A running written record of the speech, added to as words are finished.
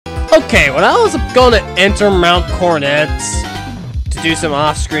Okay, when I was gonna enter Mount Coronet to do some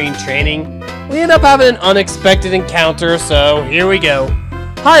off-screen training, we ended up having an unexpected encounter, so here we go.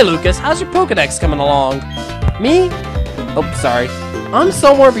 Hi Lucas, how's your Pokedex coming along? Me? Oh, sorry. I'm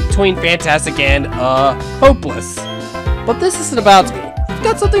somewhere between fantastic and, hopeless. But this isn't about me. I've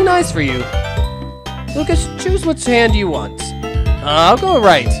got something nice for you. Lucas, choose which hand you want. I'll go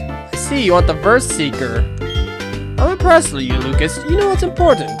right. I see you want the Verse Seeker. I'm impressed with you, Lucas. You know what's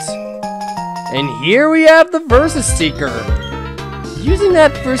important. And here we have the Versus Seeker. Using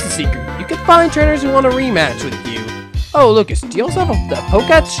that Versus Seeker, you can find trainers who want a rematch with you. Oh, Lucas, do you also have a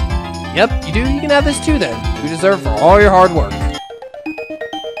Poketch? Yep, you do. You can have this too then. You deserve for all your hard work.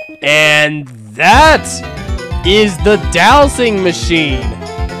 And that is the dowsing machine.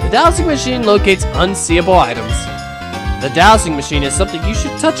 The dowsing machine locates unseeable items. The dowsing machine is something you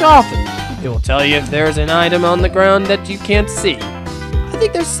should touch often. It will tell you if there's an item on the ground that you can't see. I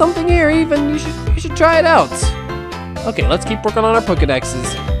think there's something here even. You should try it out. Okay, let's keep working on our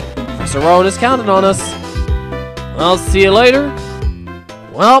Pokedexes. Professor Rowan is counting on us. I'll see you later.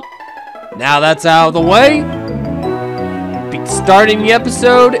 Well, now that's out of the way. Be starting the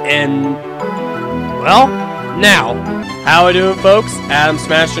episode and, well, now. How we doing, folks? Adam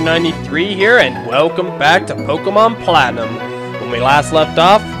Smasher93 here, and welcome back to Pokemon Platinum. When we last left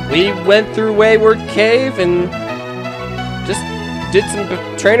off, we went through Wayward Cave and just did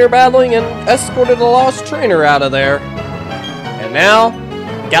some trainer battling and escorted a lost trainer out of there. And now,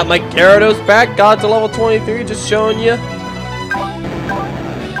 got my Gyarados back, got to level 23, just showing you.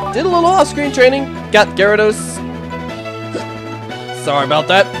 Did a little off-screen training, got Gyarados. Sorry about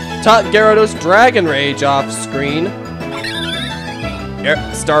that. Taught Gyarados Dragon Rage off-screen.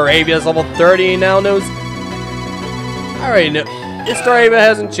 Staravia's level 30 and now knows. I already know. Staravia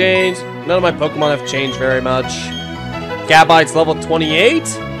hasn't changed. None of my Pokemon have changed very much. Gabite's level 28.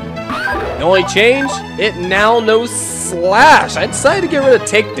 The only change, it now knows Slash. I decided to get rid of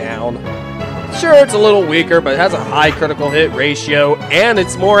Takedown. Sure, it's a little weaker, but it has a high critical hit ratio, and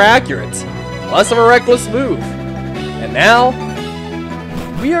it's more accurate. Less of a reckless move. And now,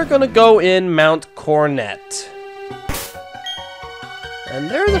 we are going to go in Mount Coronet. And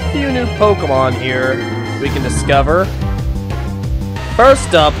there's a few new Pokemon here we can discover.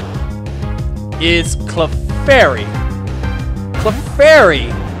 First up is Clefairy. Clefairy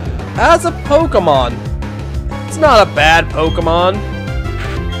as a Pokemon. It's not a bad Pokemon.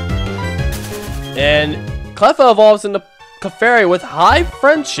 And Cleffa evolves into Clefairy with high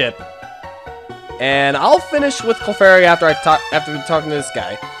friendship. And I'll finish with Clefairy after talking to this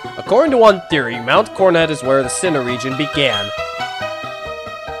guy. According to one theory, Mount Coronet is where the Sinnoh region began.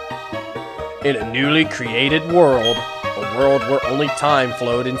 In a newly created world, a world where only time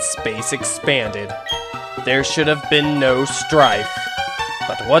flowed and space expanded, there should have been no strife.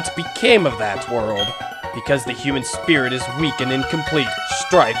 But what became of that world? Because the human spirit is weak and incomplete,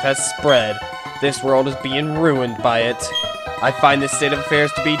 strife has spread. This world is being ruined by it. I find this state of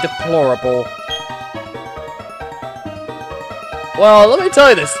affairs to be deplorable. Well, let me tell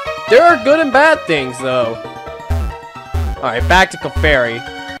you this. There are good and bad things, though. Alright, back to Clefairy.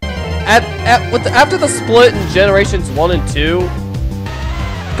 After the split in Generations 1 and 2,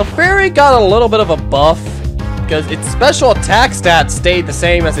 Clefairy got a little bit of a buff, because its special attack stats stayed the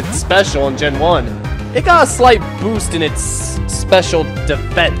same as its special in Gen 1. It got a slight boost in its special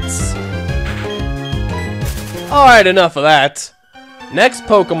defense. Alright, enough of that. Next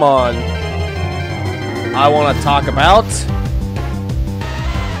Pokemon I want to talk about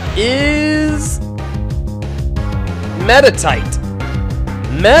is Meditite.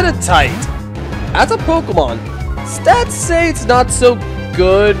 Meditite, as a Pokemon, stats say it's not so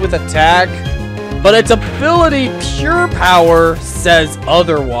good with attack, but its ability, Pure Power, says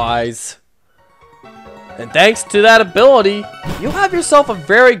otherwise. And thanks to that ability, you'll have yourself a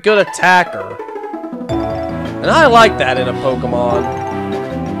very good attacker. And I like that in a Pokemon.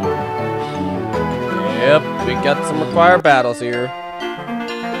 Yep, we got some required battles here.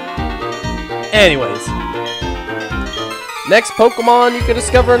 Anyways. Next Pokemon you can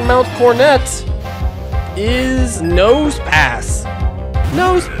discover in Mount Coronet is Nosepass.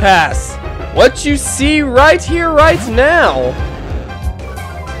 Nosepass. What you see right here, right now.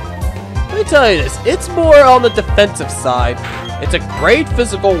 Let me tell you this. It's more on the defensive side. It's a great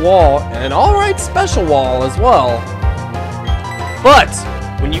physical wall and an alright special wall as well. But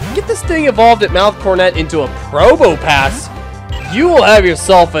when you get this thing evolved at Mount Coronet into a Probopass, you will have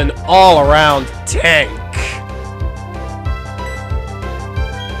yourself an all-around tank.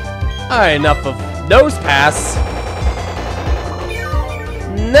 Alright, enough of Nosepass.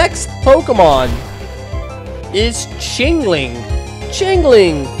 Next Pokemon is Chingling.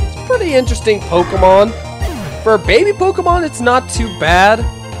 Chingling. It's pretty interesting Pokemon. For a baby Pokemon, it's not too bad.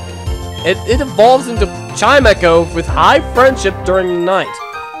 It evolves into Chimecho with high friendship during the night.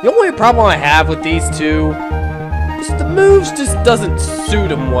 The only problem I have with these two is the moves just doesn't suit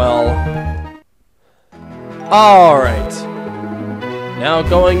them well. Alright. Now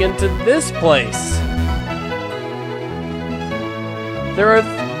going into this place. There are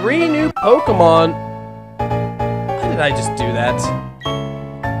 3 new Pokemon. Why did I just do that?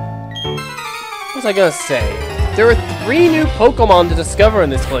 What was I gonna say? There are 3 new Pokemon to discover in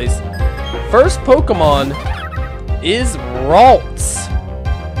this place. First Pokemon is Ralts.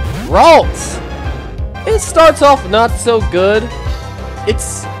 Ralts! It starts off not so good. It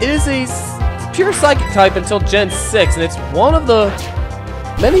is a pure Psychic type until Gen 6, and it's one of the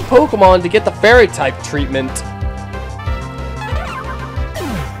many Pokemon to get the Fairy type treatment.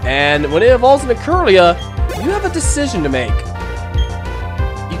 And when it evolves into Kirlia, you have a decision to make.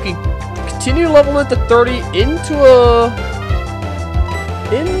 You can continue to level it to 30 into a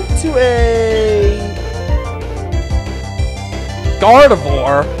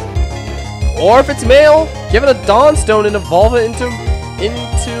Gardevoir, or if it's male, give it a Dawnstone and evolve it into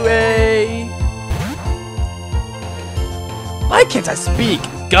a... Why can't I speak?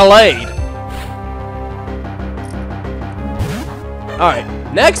 Gallade. Alright,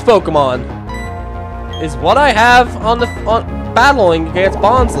 next Pokemon is what I have on battling against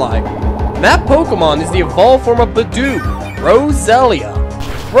Bonsly. And that Pokemon is the evolved form of Bidoof, Roselia.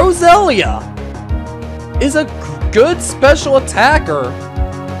 Roselia is a good special attacker.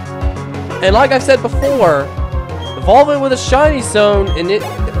 And like I said before, evolve it with a shiny stone and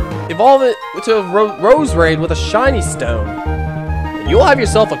evolve it to a Rose Raid with a shiny stone. And you'll have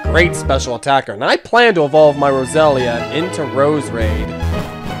yourself a great special attacker. And I plan to evolve my Roselia into Rose Raid.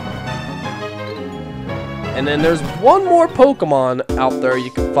 And then there's one more Pokemon out there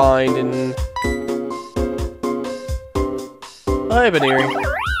you can find in... Hi, Baneri.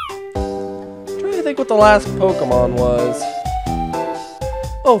 I'm trying to think what the last Pokemon was.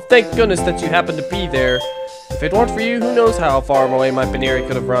 Oh, thank goodness that you happened to be there. If it weren't for you, who knows how far away my Baneri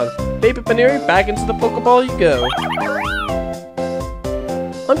could have run. Baby Baneri, back into the Pokeball you go.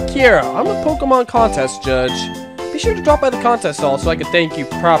 I'm Kiera. I'm a Pokemon contest judge. Be sure to drop by the contest hall so I can thank you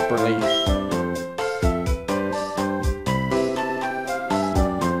properly.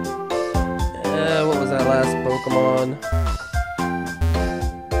 What was that last Pokemon?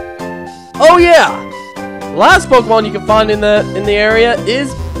 Oh yeah! Last Pokemon you can find in the area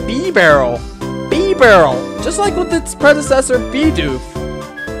is Bebarrel. Bebarrel, just like with its predecessor Bidoof.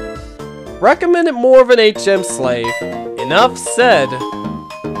 Recommended more of an HM slave. Enough said.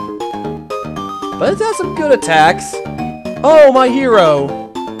 But it has some good attacks. Oh, my hero.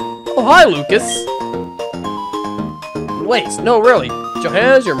 Oh, hi, Lucas. Wait, no, really.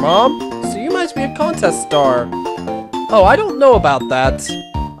 Johanna's your mom? So you must be a contest star. Oh, I don't know about that.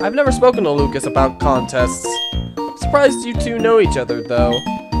 I've never spoken to Lucas about contests. I'm surprised you two know each other, though.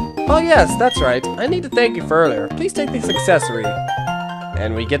 Oh yes, that's right. I need to thank you further. Please take this accessory.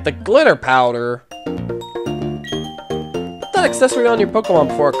 And we get the glitter powder. Put that accessory on your Pokemon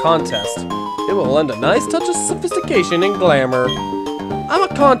before a contest. It will lend a nice touch of sophistication and glamour. I'm a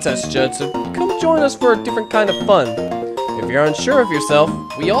contest judge, so come join us for a different kind of fun. If you're unsure of yourself,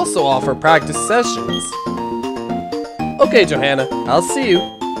 we also offer practice sessions. Okay, Johanna, I'll see you.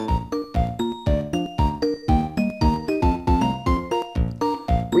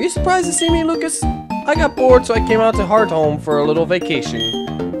 Were you surprised to see me, Lucas? I got bored, so I came out to Hearthome for a little vacation.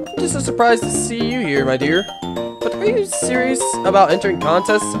 I'm just as surprised to see you here, my dear. But are you serious about entering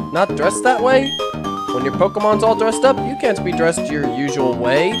contests not dressed that way? When your Pokemon's all dressed up, you can't be dressed your usual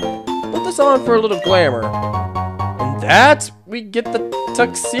way. Put this on for a little glamour. And that, we get the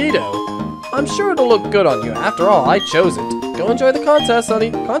tuxedo. I'm sure it'll look good on you. After all, I chose it. Go enjoy the contest,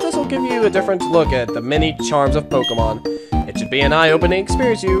 honey. Contest will give you a different look at the many charms of Pokemon. It should be an eye-opening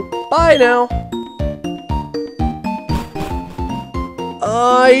experience, you. Bye now.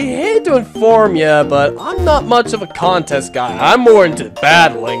 I hate to inform you, but I'm not much of a contest guy. I'm more into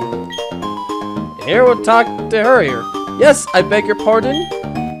battling. And here we'll talk to her here. Yes, I beg your pardon?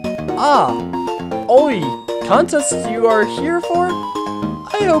 Ah. Oi, contests you are here for?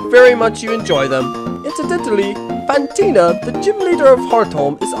 I hope very much you enjoy them. Incidentally, Fantina, the gym leader of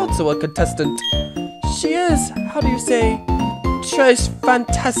Hearthome, is also a contestant. She is, how do you say, très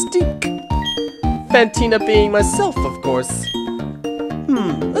fantastique. Fantina being myself, of course.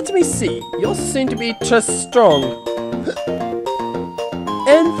 Let me see. You also seem to be très strong.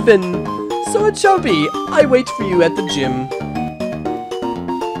 Enfin, so it shall be. I wait for you at the gym.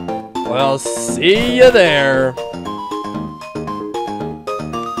 Well, see you there.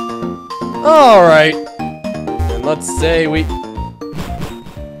 Alright. And let's say we...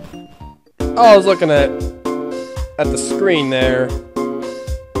 Oh, I was looking at the screen there.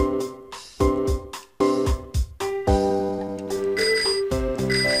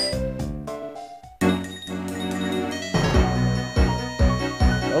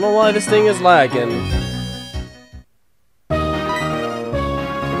 I don't know why this thing is lagging.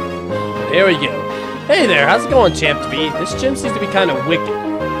 There we go. Hey there, how's it going, Champ to be? This gym seems to be kind of wicked.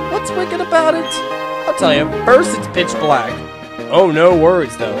 What's wicked about it? I'll tell you. First, it's pitch black. Oh, no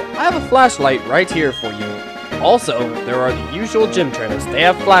worries, though. I have a flashlight right here for you. Also, there are the usual gym trainers. They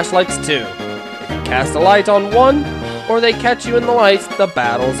have flashlights, too. If you cast a light on one, or they catch you in the lights, the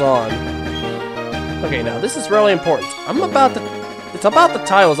battle's on. Okay, now, this is really important. It's about the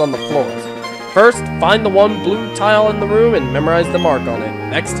tiles on the floors. First, find the one blue tile in the room and memorize the mark on it.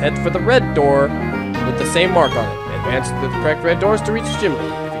 Next, head for the red door with the same mark on it. Advance to the correct red doors to reach the gym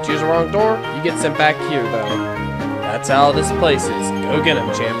leader. If you choose the wrong door, you get sent back here, though. That's how this place is. Go get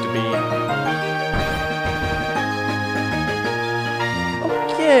him, Champ to be.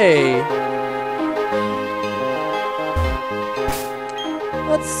 Okay.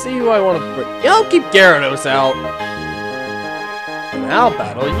 Let's see who I want to bring. Yeah, I'll keep Gyarados out. And I'll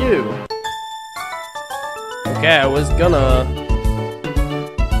battle you. Okay, I was gonna...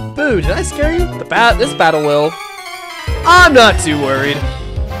 Boo, did I scare you? This battle will. I'm not too worried.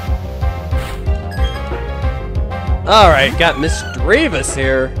 Alright, got Miss Drevis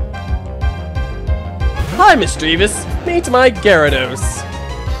here. Hi, Miss Drevis. Meet my Gyarados.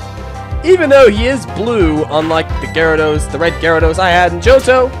 Even though he is blue, unlike the red Gyarados I had in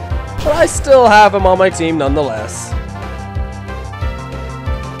Johto, but I still have him on my team nonetheless.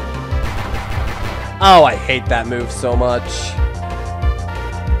 Oh, I hate that move so much.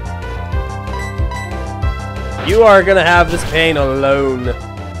 You are gonna have this pain alone.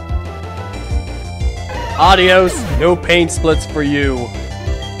 Adios, no pain splits for you.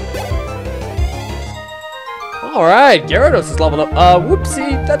 Alright, Gyarados is leveled up.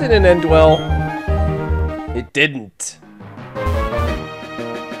 Whoopsie, that didn't end well. It didn't.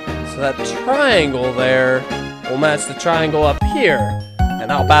 So that triangle there will match the triangle up here.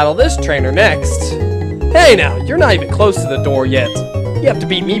 And I'll battle this trainer next. Hey now, you're not even close to the door yet. You have to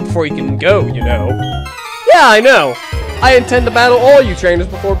beat me before you can go, you know. Yeah, I know. I intend to battle all you trainers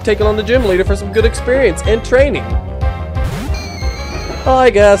before taking on the gym leader for some good experience and training. Hi,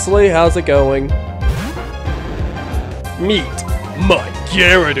 Ghastly. How's it going? Meet my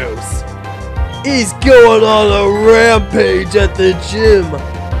Gyarados. He's going on a rampage at the gym.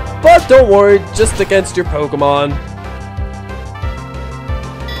 But don't worry, just against your Pokemon.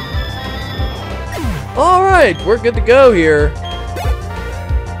 Alright, we're good to go here.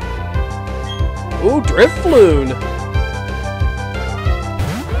 Ooh, Drifloon.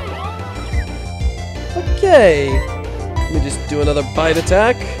 Okay. Let me just do another bite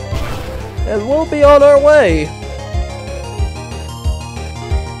attack. And we'll be on our way.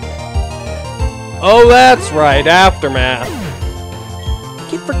 Oh, that's right, Aftermath.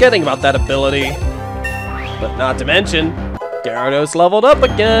 Keep forgetting about that ability. But not to mention, Gyarados leveled up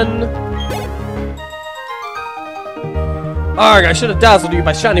again. Arg, I should have dazzled you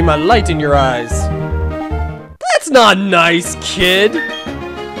by shining my light in your eyes. That's not nice, kid.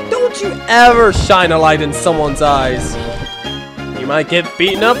 Don't you ever shine a light in someone's eyes. You might get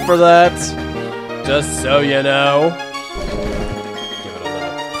beaten up for that. Just so you know. Give it a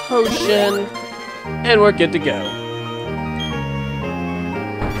little potion. And we're good to go.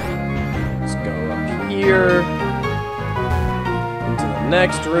 Let's go up here. Into the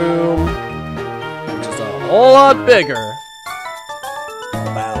next room. Which is a whole lot bigger.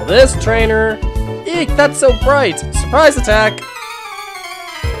 Battle this trainer. Eek, that's so bright. Surprise attack.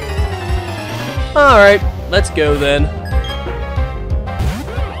 Alright, let's go then.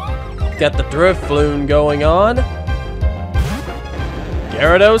 Got the Drifloon going on.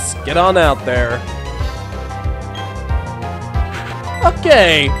 Gyarados, get on out there.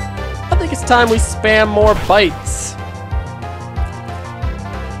 Okay, I think it's time we spam more bites.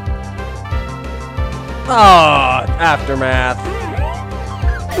 Ah, Aftermath.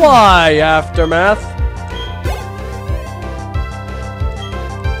 Why, Aftermath?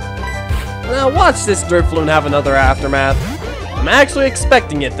 Now watch this Drifloon have another Aftermath. I'm actually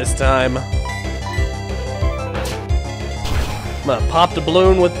expecting it this time. I'm gonna pop the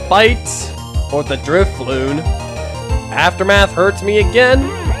balloon with Bite, or the Drifloon. Aftermath hurts me again,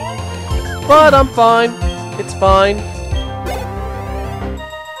 but I'm fine. It's fine.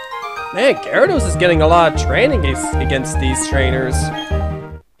 Man, Gyarados is getting a lot of training against these trainers.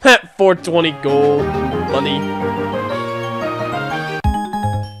 420 gold money.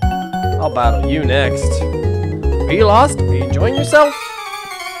 I'll battle you next. Are you lost? Are you enjoying yourself?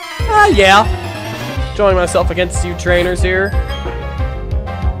 Yeah. Enjoying myself against you trainers here.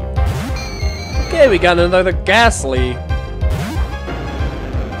 Okay, we got another Ghastly.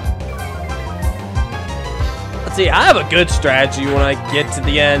 Let's see, I have a good strategy when I get to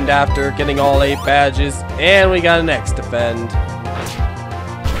the end after getting all 8 badges. And we got an X defend.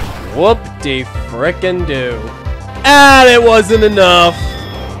 Whoop-de-frickin-do. And it wasn't enough.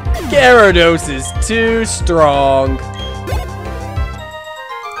 Gyarados is too strong.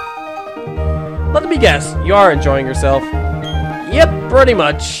 Let me guess, you are enjoying yourself. Yep, pretty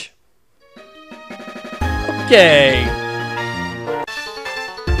much. Okay.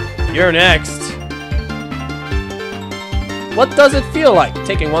 You're next. What does it feel like,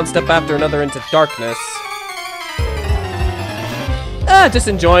 taking one step after another into darkness? Just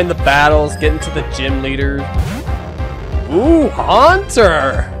enjoying the battles, getting to the gym leader. Ooh,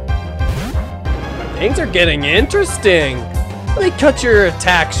 Haunter! Things are getting interesting. Let me cut your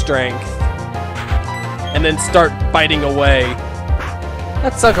attack strength. And then start biting away.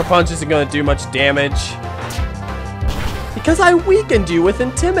 That Sucker Punch isn't going to do much damage. Because I weakened you with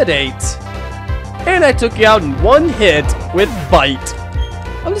Intimidate. And I took you out in one hit with Bite.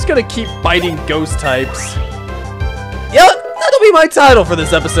 I'm just going to keep biting ghost types. Yeah, that'll be my title for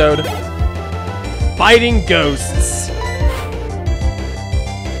this episode. Biting Ghosts.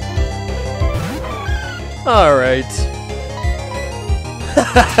 Alright.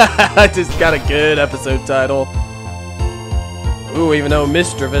 I just got a good episode title. Ooh, even though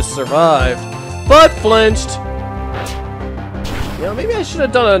Mischievous survived. But flinched. You know, maybe I should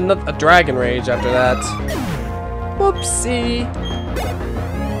have done a Dragon Rage after that. Whoopsie.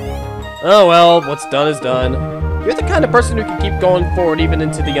 Oh well, what's done is done. You're the kind of person who can keep going forward even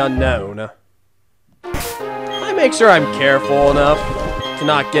into the unknown. I make sure I'm careful enough to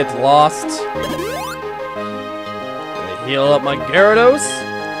not get lost. Gonna heal up my Gyarados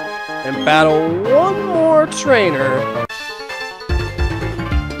and battle one more trainer.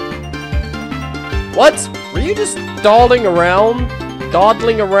 What? Were you just dawdling around,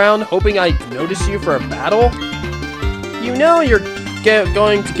 hoping I'd notice you for a battle? You know you're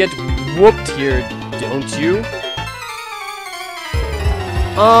going to get whooped here, don't you?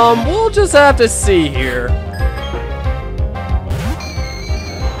 We'll just have to see here.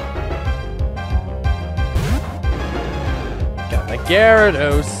 Got my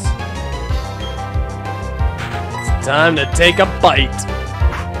Gyarados. It's time to take a bite.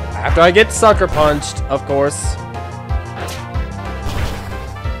 After I get Sucker Punched, of course.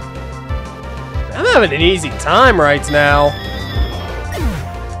 I'm having an easy time right now.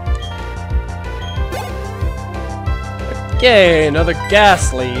 Okay, another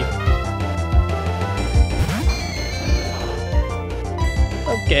Ghastly.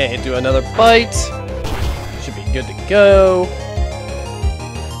 Okay, do another bite. Should be good to go.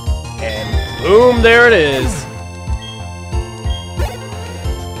 And boom, there it is.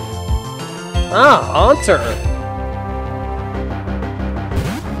 Ah, Haunter.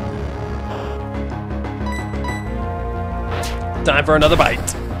 Time for another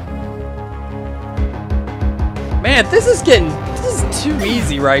bite. Man, this is too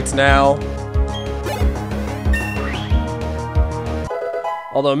easy right now.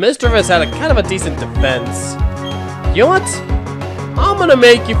 Although Mischievous had a kind of a decent defense. You know what? I'm gonna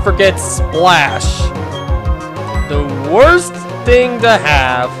make you forget Splash. The worst thing to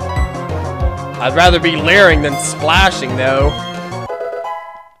have. I'd rather be leering than splashing, though.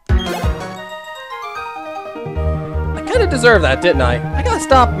 I kind of deserved that, didn't I? I gotta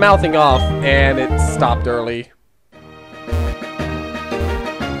stop mouthing off, and it stopped early.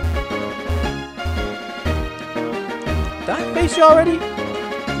 Did I face you already?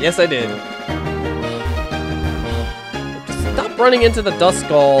 Yes, I did. Stop running into the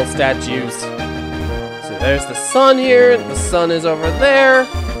Duskull statues. So there's the sun here, the sun is over there.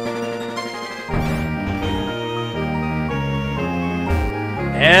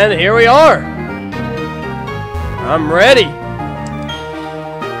 And here we are. I'm ready.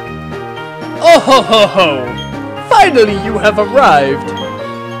 Oh ho ho ho! Finally you have arrived.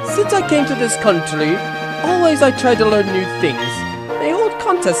 Since I came to this country, always I try to learn new things. They hold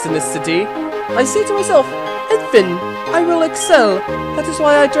contests in this city. I say to myself, Edfin, I will excel. That is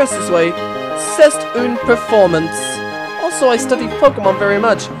why I dress this way. C'est une performance. Also, I study Pokemon very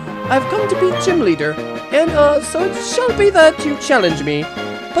much. I've come to be gym leader. And, so it shall be that you challenge me.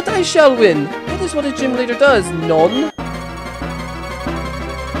 But I shall win. That is what a gym leader does, non.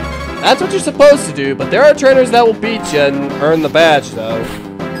 That's what you're supposed to do, but there are trainers that will beat you and earn the badge, though.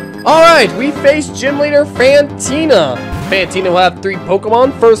 Alright, we face gym leader Fantina. Fantina will have 3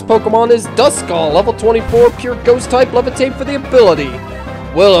 Pokemon. First Pokemon is Duskull, level 24, pure Ghost type, Levitate for the ability.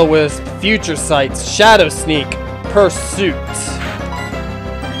 Will-O-Wisp, Future Sights, Shadow Sneak, Pursuit.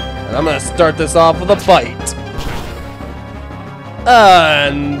 And I'm gonna start this off with a bite.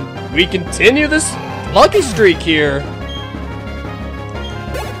 And we continue this lucky streak here.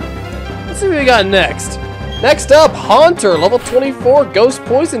 Let's see what we got next. Next up, Haunter, level 24, Ghost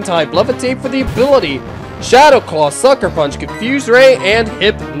Poison type, Levitate for the ability. Shadow Claw, Sucker Punch, Confuse Ray, and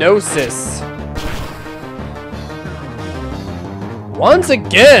Hypnosis. Once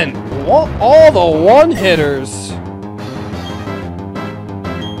again, all the one-hitters.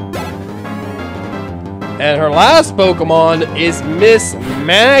 And her last Pokemon is Miss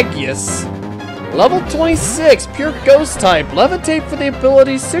Magius. Level 26, pure Ghost type, Levitate for the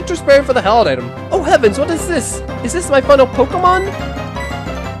ability, Citrus Berry for the held item. Oh heavens, what is this? Is this my final Pokemon?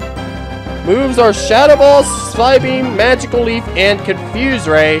 Moves are Shadow Ball, Psybeam, Magical Leaf, and Confuse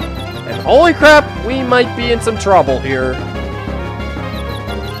Ray. And holy crap, we might be in some trouble here.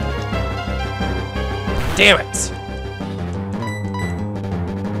 Damn it.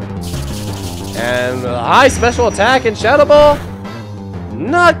 And high special attack and Shadow Ball.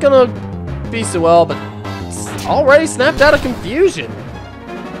 Not gonna be so well, but it's already snapped out of confusion.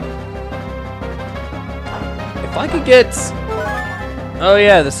 If I could get... Oh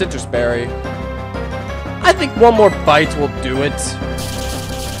yeah, the Citrus Berry. I think one more bite will do it.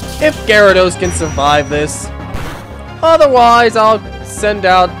 If Gyarados can survive this. Otherwise, I'll send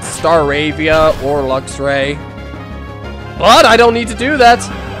out Staravia or Luxray. But I don't need to do that,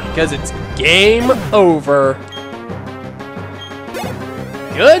 because it's game over.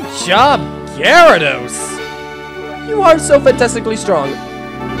 Good job, Gyarados! You are so fantastically strong.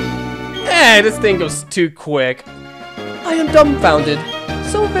 Hey, this thing goes too quick. I am dumbfounded.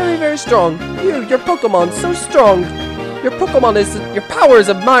 So very, very strong. Your Pokemon, so strong. Your power is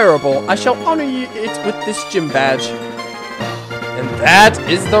admirable. I shall honor it with this gym badge. And that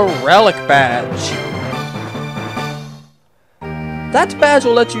is the Relic Badge. That badge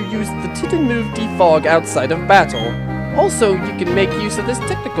will let you use the Titan move Defog outside of battle. Also, you can make use of this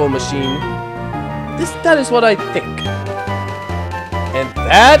technical machine. That is what I think. And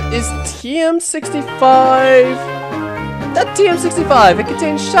that is TM65. That TM65, it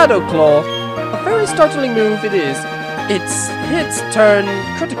contains Shadow Claw. A very startling move it is. Its hits turn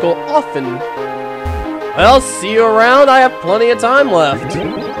critical often. Well, see you around. I have plenty of time left.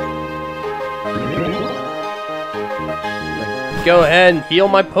 Go ahead and heal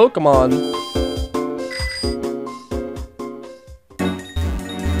my Pokemon.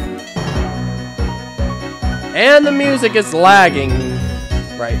 And the music is lagging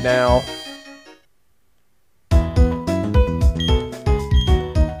right now.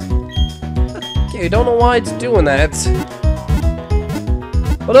 Okay, don't know why it's doing that.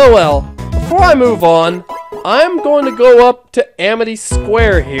 But oh well. Before I move on, I'm going to go up to Amity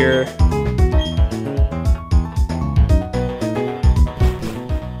Square here.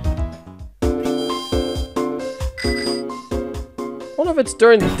 I wonder if it's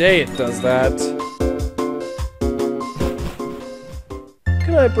during the day it does that. What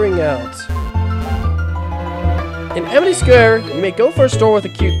can I bring out? In Amity Square, you may go for a stroll with a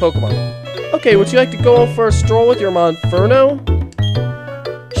cute Pokemon. Okay, would you like to go for a stroll with your Monferno?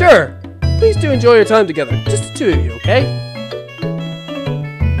 Sure! Please do enjoy your time together. Just the two of you, okay?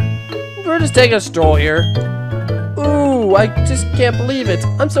 We're just taking a stroll here. Ooh, I just can't believe it.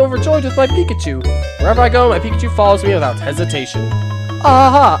 I'm so overjoyed with my Pikachu. Wherever I go, my Pikachu follows me without hesitation.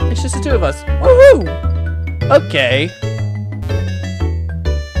 Aha! It's just the two of us. Woohoo! Okay.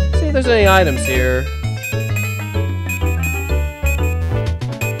 Let's see if there's any items here.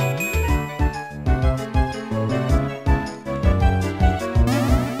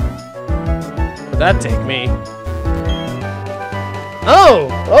 Where'd that take me? Oh!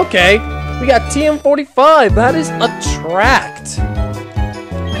 Okay! We got TM45! That is Attract!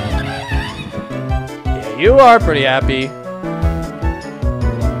 Yeah, you are pretty happy.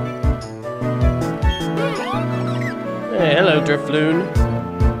 Hey, hello, Drifloon.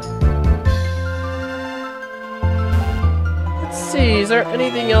 Let's see, is there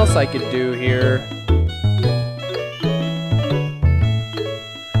anything else I could do here?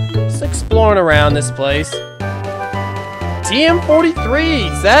 Just exploring around this place.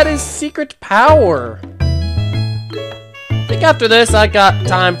 TM43s! That is Secret Power! I think after this, I got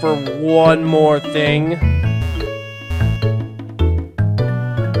time for one more thing.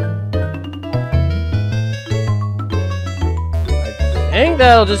 I think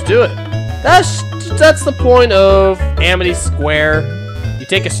that'll just do it. That's the point of Amity Square. You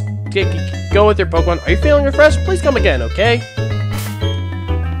take go with your Pokemon. Are you feeling refreshed? Please come again, okay?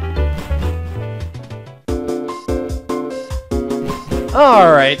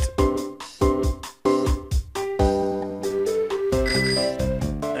 Alright.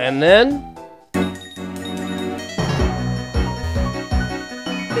 And then...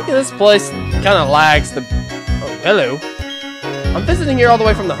 I think this place kind of lags the... Oh, hello. I'm visiting here all the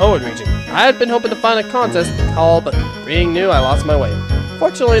way from the Hoenn region. I had been hoping to find a contest hall, but being new, I lost my way.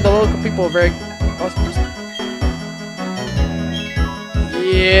 Fortunately, the local people are very...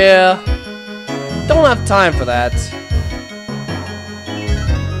 Yeah... Don't have time for that.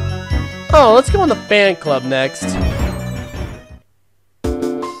 Oh, let's go in the fan club next.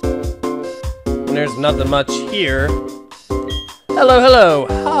 And there's nothing much here. Hello, hello.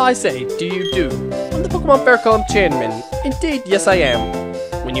 How I say, do you do? I'm the Pokemon Fair Club chairman. Indeed, yes I am.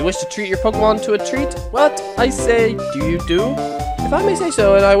 When you wish to treat your Pokemon to a treat, what I say, do you do? If I may say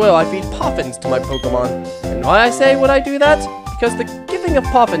so, and I will, I feed Poffins to my Pokemon. And why I say would I do that? Because the giving of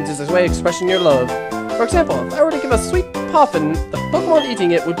Poffins is a way of expressing your love. For example, if I were to give a sweet Poffin, the Pokemon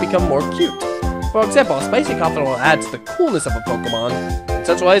eating it would become more cute. For example, a spicy Poffin will add to the coolness of a Pokemon. In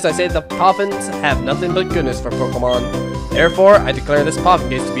such ways, I say the Poffins have nothing but goodness for Pokemon. Therefore, I declare this Poffin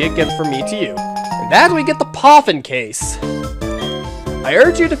case to be a gift from me to you. And that we get the Poffin case. I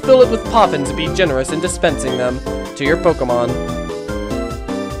urge you to fill it with Poffins and be generous in dispensing them to your Pokemon.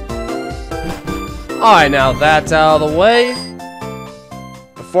 Alright, now that's out of the way.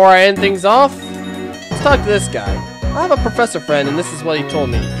 Before I end things off, let's talk to this guy. I have a professor friend, and this is what he told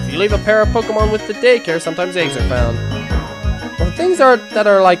me. If you leave a pair of Pokemon with the daycare, sometimes eggs are found. Well, things that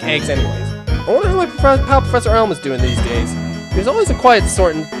are like eggs anyways. I wonder how Professor Elm is doing these days. He was always a quiet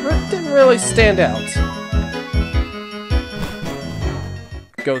sort and didn't really stand out.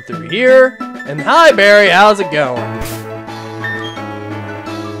 Go through here, and hi Barry, how's it going?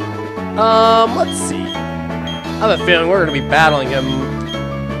 Let's see. I have a feeling we're gonna be battling him.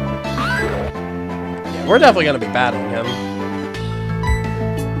 Yeah, we're definitely gonna be battling him.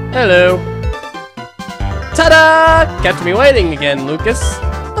 Hello. Ta-da! Kept me waiting again, Lucas.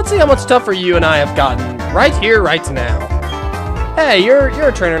 Let's see how much tougher you and I have gotten right here, right now. Hey, you're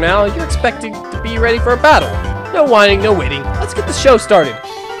a trainer now. You're expected to be ready for a battle. No whining, no waiting. Let's get the show started.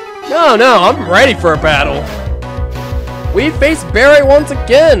 No, I'm ready for a battle. We face Barry once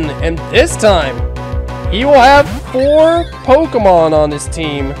again, and this time, he will have 4 Pokemon on his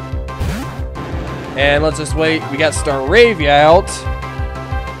team. And let's just wait. We got Staravia out.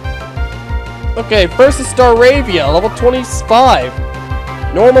 Okay, first is Staravia, level 25.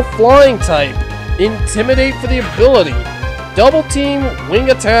 Normal flying type. Intimidate for the ability. Double team, wing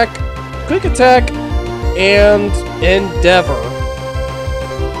attack, quick attack, and endeavor.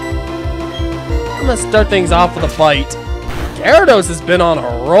 I'm gonna start things off with a bite. Gyarados has been on a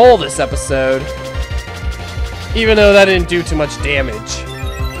roll this episode. Even though that didn't do too much damage.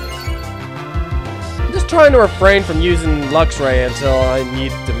 I'm just trying to refrain from using Luxray until I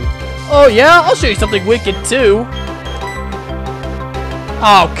need them. Oh yeah? I'll show you something wicked too.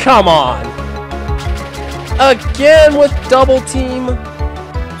 Oh, come on. Again with double team?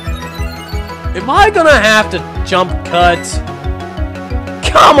 Am I gonna have to jump cut?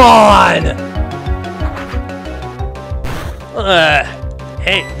 Come on!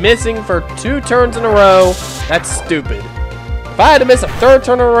 Hey, missing for 2 turns in a row. That's stupid. If I had to miss a 3rd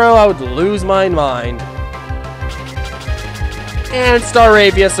turn in a row, I would lose my mind. And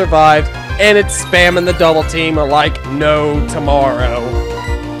Staravia survived, and it's spamming the double team like no tomorrow.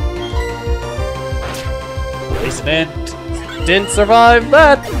 At least it didn't survive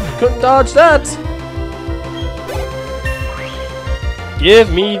that. Couldn't dodge that. Give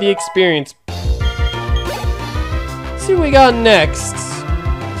me the experience. Let's see what we got next.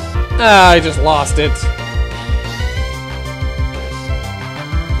 Ah, I just lost it.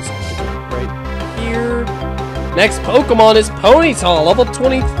 Right here. Next Pokemon is Ponyta, level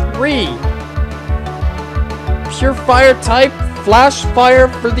 23. Pure Fire type, Flash Fire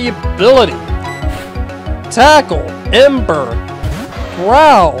for the ability. Tackle, Ember,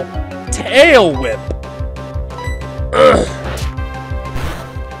 Growl, Tail Whip. Ugh.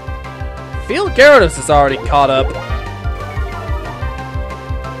 I feel Gyarados is already caught up.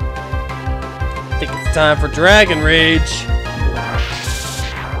 I think it's time for Dragon Rage.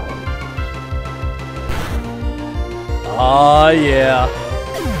 Ah, yeah.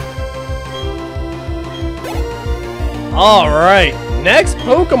 Alright, next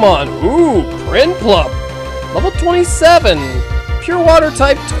Pokemon. Ooh, Prinplup. Level 27. Pure Water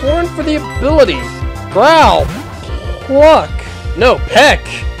type, Torn for the ability. Growl. Pluck. No, Peck.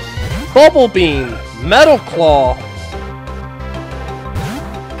 Bubble Beam. Metal Claw.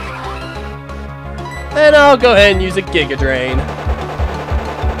 And I'll go ahead and use a Giga Drain.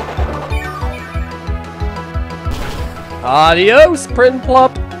 Adios, Print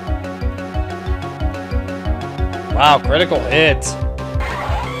Plop. Wow, critical hit.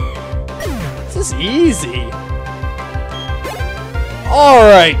 This is easy.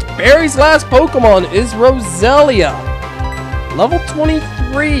 Alright, Barry's last Pokemon is Roselia. Level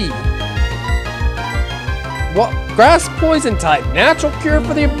 23. What? Grass Poison type. Natural cure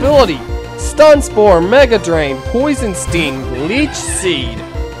for the ability. Stun Spore, Mega Drain, Poison Sting, Leech Seed.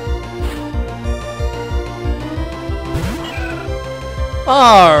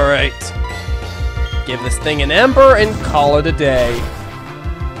 Alright. Give this thing an Ember and call it a day.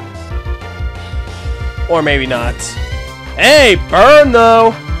 Or maybe not. Hey, burn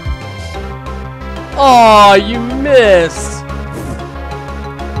though! Aw, you missed!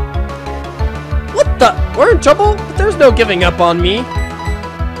 What the? We're in trouble? But there's no giving up on me.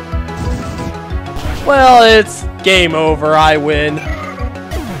 Well, it's game over. I win.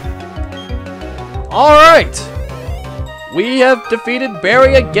 Alright. We have defeated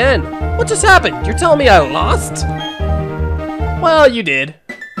Barry again. What just happened? You're telling me I lost? Well, you did.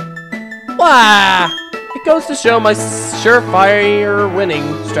 Wah! It goes to show my surefire winning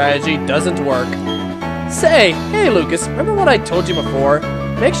strategy doesn't work. Say, hey Lucas, remember what I told you before?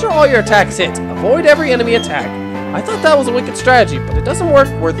 Make sure all your attacks hit. Avoid every enemy attack. I thought that was a wicked strategy, but it doesn't work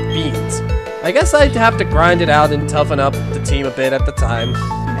worth beans. I guess I'd have to grind it out and toughen up the team a bit at the time.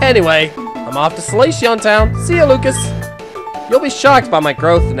 Anyway, I'm off to Salacion Town. See ya, Lucas. You'll be shocked by my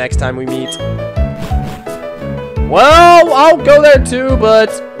growth the next time we meet. Well, I'll go there too,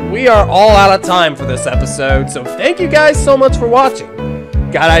 but we are all out of time for this episode, so thank you guys so much for watching.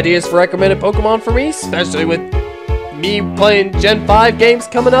 Got ideas for recommended Pokemon for me, especially with me playing Gen 5 games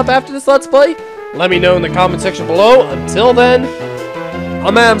coming up after this Let's Play? Let me know in the comment section below. Until then,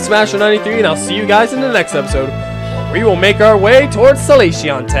 I'm AdamSmasher93, and I'll see you guys in the next episode, where we will make our way towards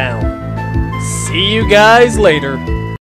Salacion Town. See you guys later.